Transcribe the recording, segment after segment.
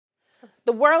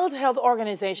The World Health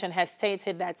Organization has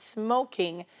stated that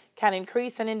smoking can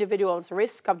increase an individual's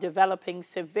risk of developing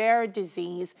severe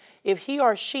disease if he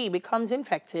or she becomes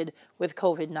infected with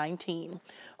COVID-19.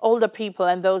 Older people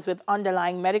and those with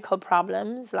underlying medical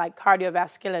problems like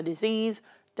cardiovascular disease,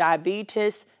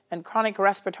 diabetes, and chronic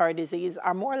respiratory disease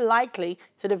are more likely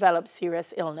to develop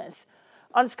serious illness.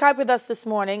 On Skype with us this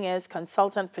morning is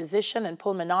consultant physician and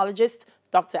pulmonologist,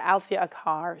 Dr. Althea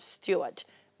Aquart-Stewart.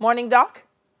 Morning, Doc.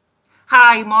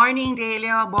 Hi, morning,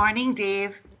 Delia. Morning,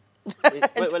 Dave.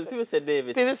 Well, people say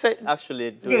David. People say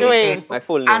actually Dwayne. My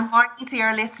full name. And morning to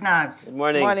your listeners. Good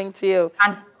morning. Morning to you.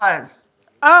 And Buzz.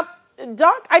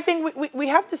 Doc, I think we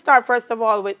have to start first of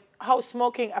all with how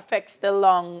smoking affects the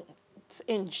lungs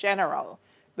in general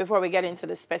before we get into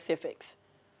the specifics.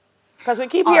 Because we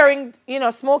keep hearing,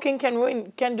 smoking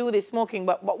can do this smoking,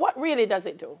 but what really does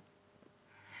it do?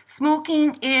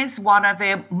 Smoking is one of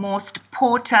the most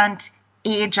potent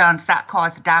agents that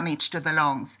cause damage to the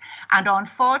lungs. And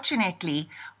unfortunately,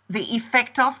 the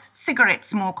effect of cigarette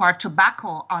smoke or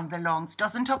tobacco on the lungs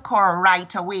doesn't occur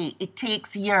right away. It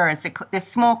takes years. The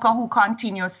smoker who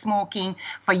continues smoking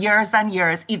for years and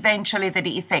years, eventually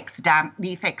the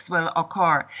effects will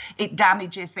occur. It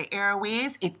damages the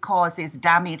airways. It causes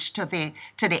damage to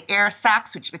the air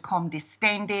sacs, which become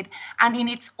distended. And in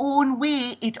its own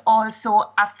way, it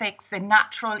also affects the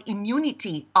natural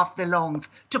immunity of the lungs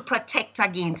to protect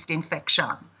against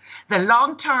infection. The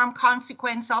long-term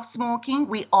consequence of smoking,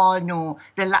 we all know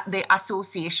the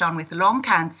association with lung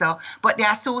cancer, but the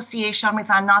association with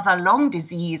another lung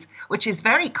disease, which is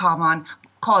very common,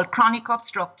 called chronic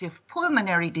obstructive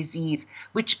pulmonary disease,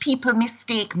 which people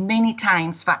mistake many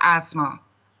times for asthma.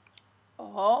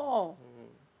 Oh.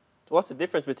 What's the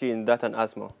difference between that and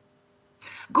asthma?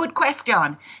 Good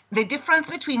question. The difference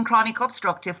between chronic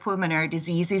obstructive pulmonary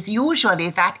disease is usually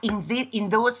that in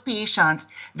those patients,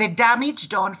 the damage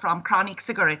done from chronic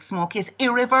cigarette smoke is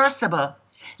irreversible.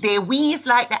 They wheeze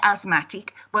like the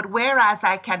asthmatic, but whereas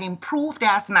I can improve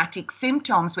the asthmatic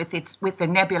symptoms with the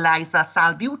nebulizer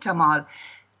salbutamol,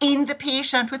 in the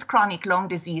patient with chronic lung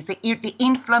disease, the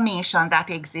inflammation that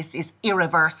exists is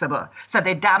irreversible. So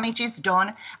the damage is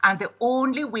done, and the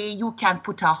only way you can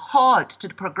put a halt to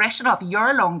the progression of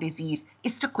your lung disease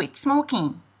is to quit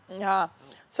smoking. Yeah.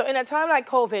 So in a time like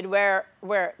COVID,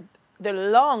 where the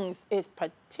lungs is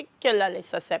particularly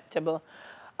susceptible,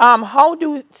 how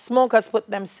do smokers put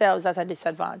themselves at a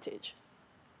disadvantage?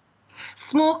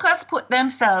 Smokers put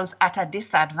themselves at a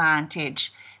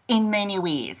disadvantage in many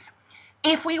ways.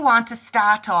 If we want to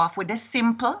start off with a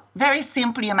simple, very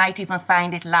simple, you might even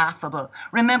find it laughable.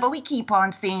 Remember, we keep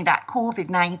on saying that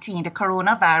COVID-19, the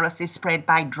coronavirus, is spread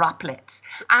by droplets,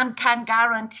 and can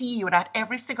guarantee you that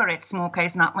every cigarette smoker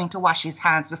is not going to wash his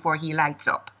hands before he lights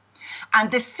up. And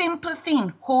the simple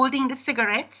thing, holding the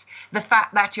cigarettes, the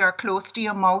fact that you're close to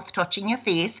your mouth, touching your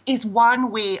face, is one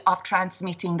way of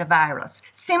transmitting the virus.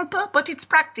 Simple, but it's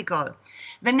practical.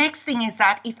 The next thing is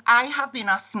that if I have been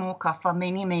a smoker for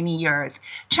many, many years,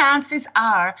 chances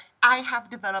are I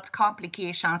have developed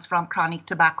complications from chronic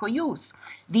tobacco use.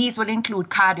 These will include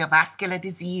cardiovascular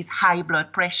disease, high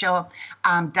blood pressure,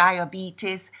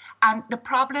 diabetes. And the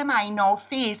problem I now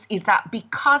face is that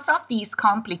because of these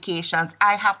complications,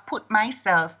 I have put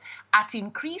myself at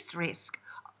increased risk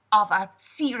of a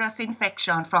serious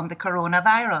infection from the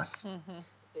coronavirus. Mm-hmm.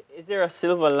 Is there a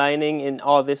silver lining in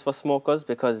all this for smokers?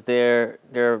 Because they're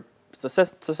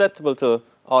susceptible to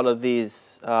all of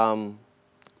these, the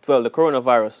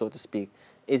coronavirus, so to speak.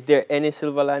 Is there any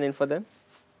silver lining for them?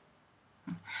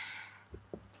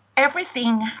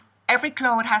 Every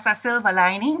cloud has a silver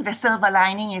lining. The silver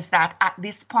lining is that at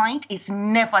this point, it's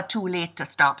never too late to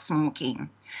stop smoking.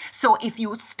 So if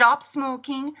you stop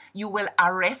smoking, you will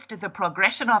arrest the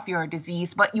progression of your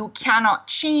disease, but you cannot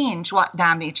change what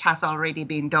damage has already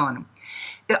been done.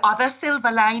 The other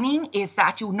silver lining is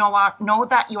that you know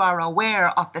that you are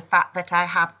aware of the fact that I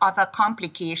have other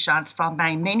complications from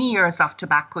my many years of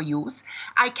tobacco use.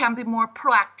 I can be more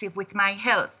proactive with my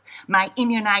health, my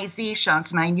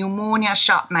immunizations, my pneumonia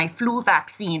shot, my flu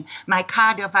vaccine, my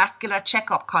cardiovascular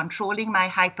checkup, controlling my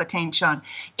hypertension.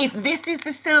 If this is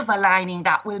the silver lining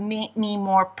that will make me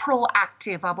more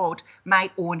proactive about my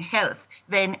own health,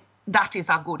 then that is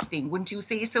a good thing. Wouldn't you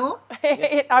say so?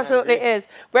 It absolutely is.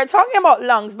 We're talking about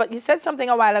lungs, but you said something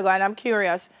a while ago, and I'm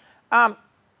curious.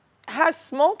 Has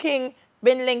smoking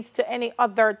been linked to any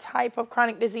other type of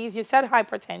chronic disease? You said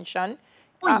hypertension.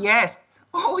 Oh, yes.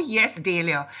 Oh, yes,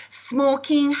 Delia.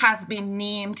 Smoking has been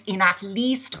named in at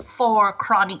least 4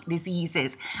 chronic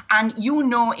diseases. And you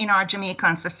know, in our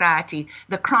Jamaican society,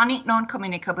 the chronic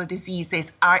non-communicable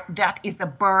diseases that is a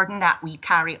burden that we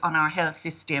carry on our health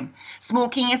system.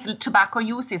 Tobacco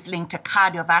use is linked to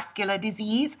cardiovascular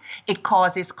disease. It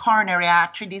causes coronary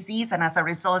artery disease. And as a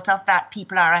result of that,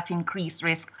 people are at increased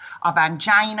risk of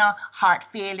angina, heart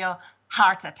failure,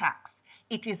 heart attacks.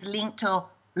 It is linked to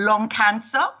lung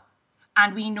cancer.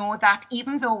 And we know that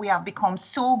even though we have become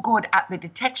so good at the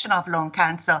detection of lung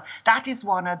cancer, that is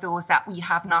one of those that we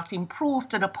have not improved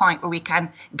to the point where we can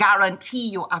guarantee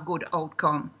you a good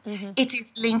outcome. Mm-hmm. It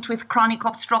is linked with chronic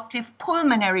obstructive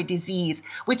pulmonary disease,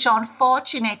 which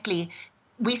unfortunately,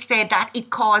 we say that it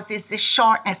causes the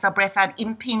shortness of breath and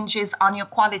impinges on your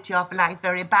quality of life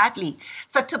very badly.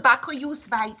 So tobacco use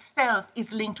by itself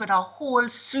is linked with a whole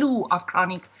slew of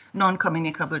chronic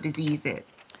non-communicable diseases.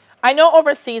 I know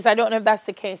overseas, I don't know if that's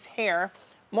the case here,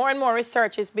 more and more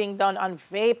research is being done on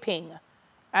vaping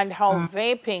and how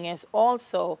vaping is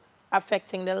also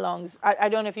affecting the lungs. I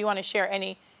don't know if you want to share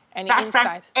any insight. That's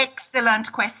an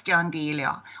excellent question,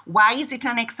 Delia. Why is it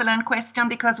an excellent question?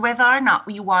 Because whether or not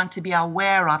we want to be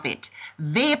aware of it,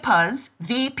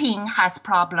 vaping has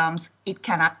problems.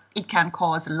 It can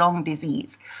cause lung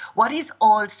disease. What is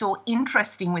also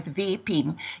interesting with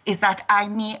vaping is that I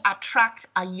may attract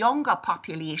a younger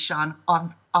population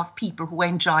of people who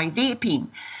enjoy vaping.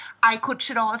 I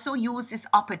should also use this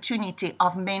opportunity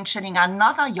of mentioning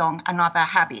another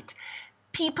habit.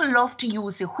 People love to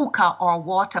use the hookah or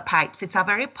water pipes. It's a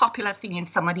very popular thing in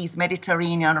some of these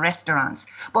Mediterranean restaurants.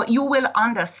 But you will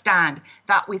understand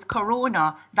that with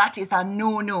corona, that is a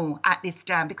no-no at this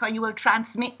time, because you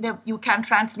can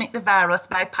transmit the virus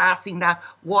by passing that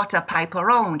water pipe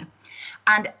around.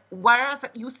 And whereas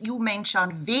you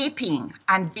mentioned vaping,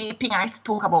 I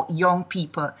spoke about young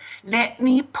people. Let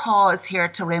me pause here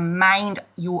to remind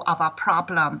you of a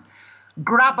problem.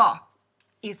 Grabber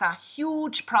is a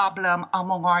huge problem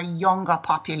among our younger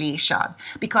population,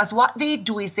 because what they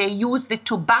do is they use the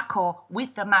tobacco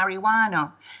with the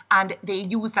marijuana, and they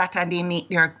use that and they make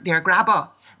their grabber.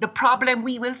 The problem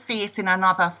we will face in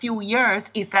another few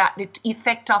years is that the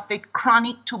effect of the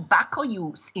chronic tobacco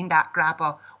use in that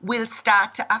grabber will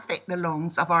start to affect the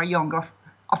lungs of our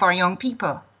young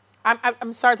people.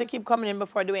 I'm sorry to keep coming in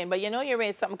before doing, but you know you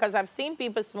raised something, because I've seen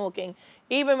people smoking,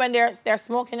 even when they're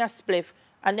smoking a spliff,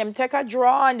 and them take a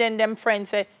draw, and then them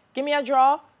friends say, give me a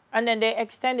draw, and then they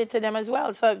extend it to them as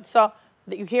well. So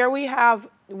here we have,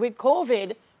 with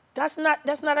COVID, that's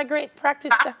not a great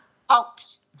practice. That's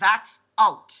out. That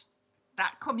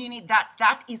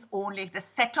is only the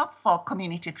setup for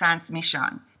community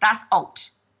transmission. That's out.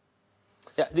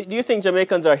 Yeah. Do you think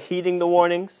Jamaicans are heeding the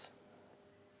warnings?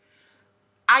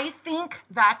 I think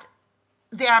that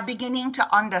they are beginning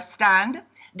to understand.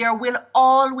 There will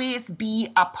always be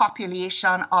a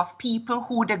population of people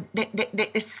who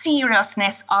the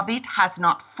seriousness of it has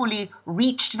not fully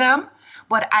reached them.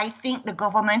 But I think the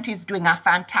government is doing a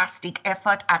fantastic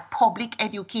effort at public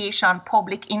education,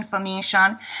 public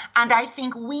information. And I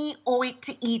think we owe it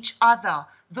to each other,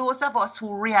 those of us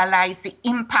who realize the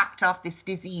impact of this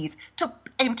disease, to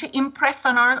impress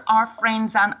on our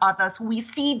friends and others who we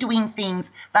see doing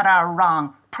things that are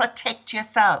wrong. Protect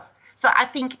yourself. So I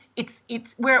think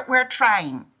we're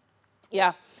trying.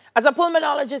 Yeah. As a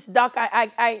pulmonologist, Doc,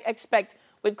 I expect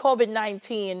with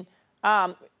COVID-19,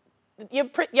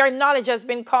 your knowledge has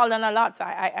been called on a lot,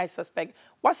 I suspect.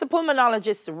 What's the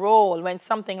pulmonologist's role when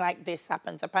something like this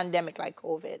happens, a pandemic like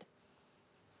COVID?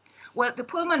 Well, the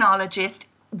pulmonologist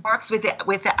works with the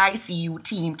ICU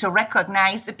team to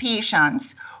recognize the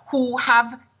patients who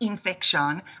have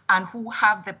infection and who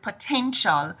have the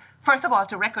potential, first of all,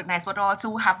 to recognize, but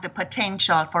also have the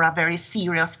potential for a very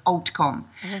serious outcome.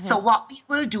 Mm-hmm. So what we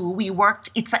will do,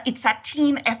 it's a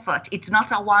team effort. It's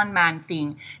not a one-man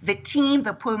thing. The team,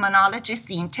 the pulmonologists,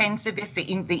 the intensivists,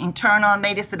 the internal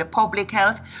medicine, the public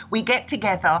health, we get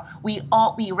together, we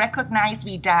recognize,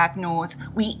 we diagnose,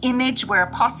 we image where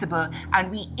possible, and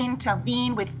we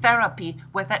intervene with therapy,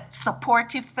 whether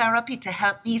supportive therapy to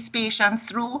help these patients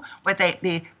through, whether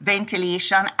the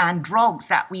ventilation and drugs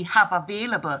that we have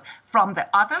available from the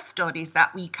other studies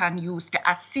that we can use to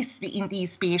assist in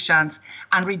these patients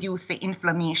and reduce the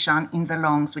inflammation in the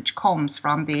lungs, which comes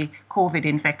from the COVID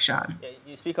infection. Yeah,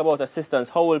 you speak about assistance.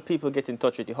 How will people get in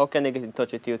touch with you? How can they get in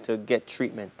touch with you to get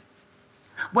treatment?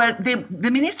 Well,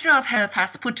 the Ministry of Health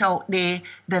has put out the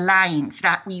lines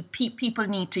that people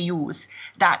need to use,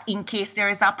 that in case there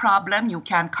is a problem, you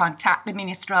can contact the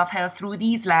Ministry of Health through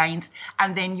these lines,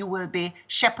 and then you will be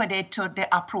shepherded to the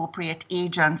appropriate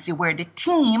agency where the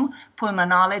team,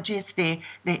 pulmonologists,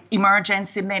 the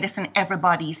emergency medicine,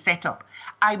 everybody is set up.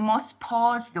 I must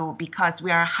pause, though, because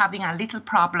we are having a little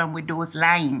problem with those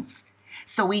lines.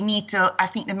 So we need to, I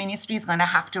think the ministry is going to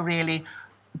have to really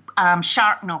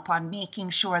sharpen up on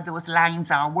making sure those lines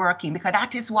are working, because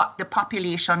that is what the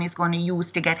population is going to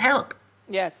use to get help.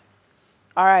 Yes.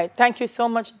 All right. Thank you so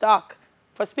much, Doc,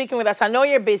 for speaking with us. I know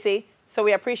you're busy, so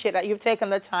we appreciate that you've taken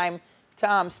the time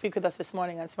to speak with us this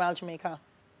morning on Smile Jamaica.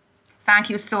 Thank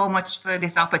you so much for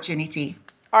this opportunity.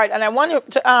 All right. And I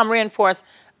want to reinforce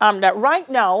that right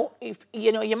now, if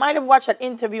you might have watched that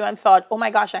interview and thought, oh my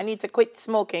gosh, I need to quit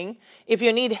smoking. If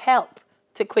you need help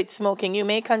to quit smoking, you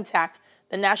may contact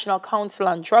the National Council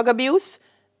on Drug Abuse.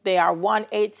 They are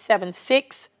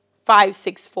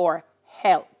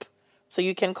 1-876-564-HELP. So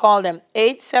you can call them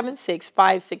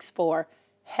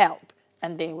 876-564-HELP,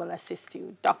 and they will assist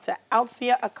you. Dr.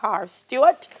 Althea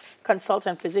Aquart-Stewart,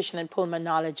 consultant physician and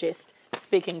pulmonologist,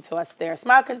 speaking to us there.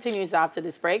 Smile continues after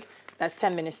this break. That's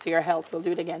 10 minutes to your health. We'll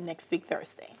do it again next week,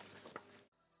 Thursday.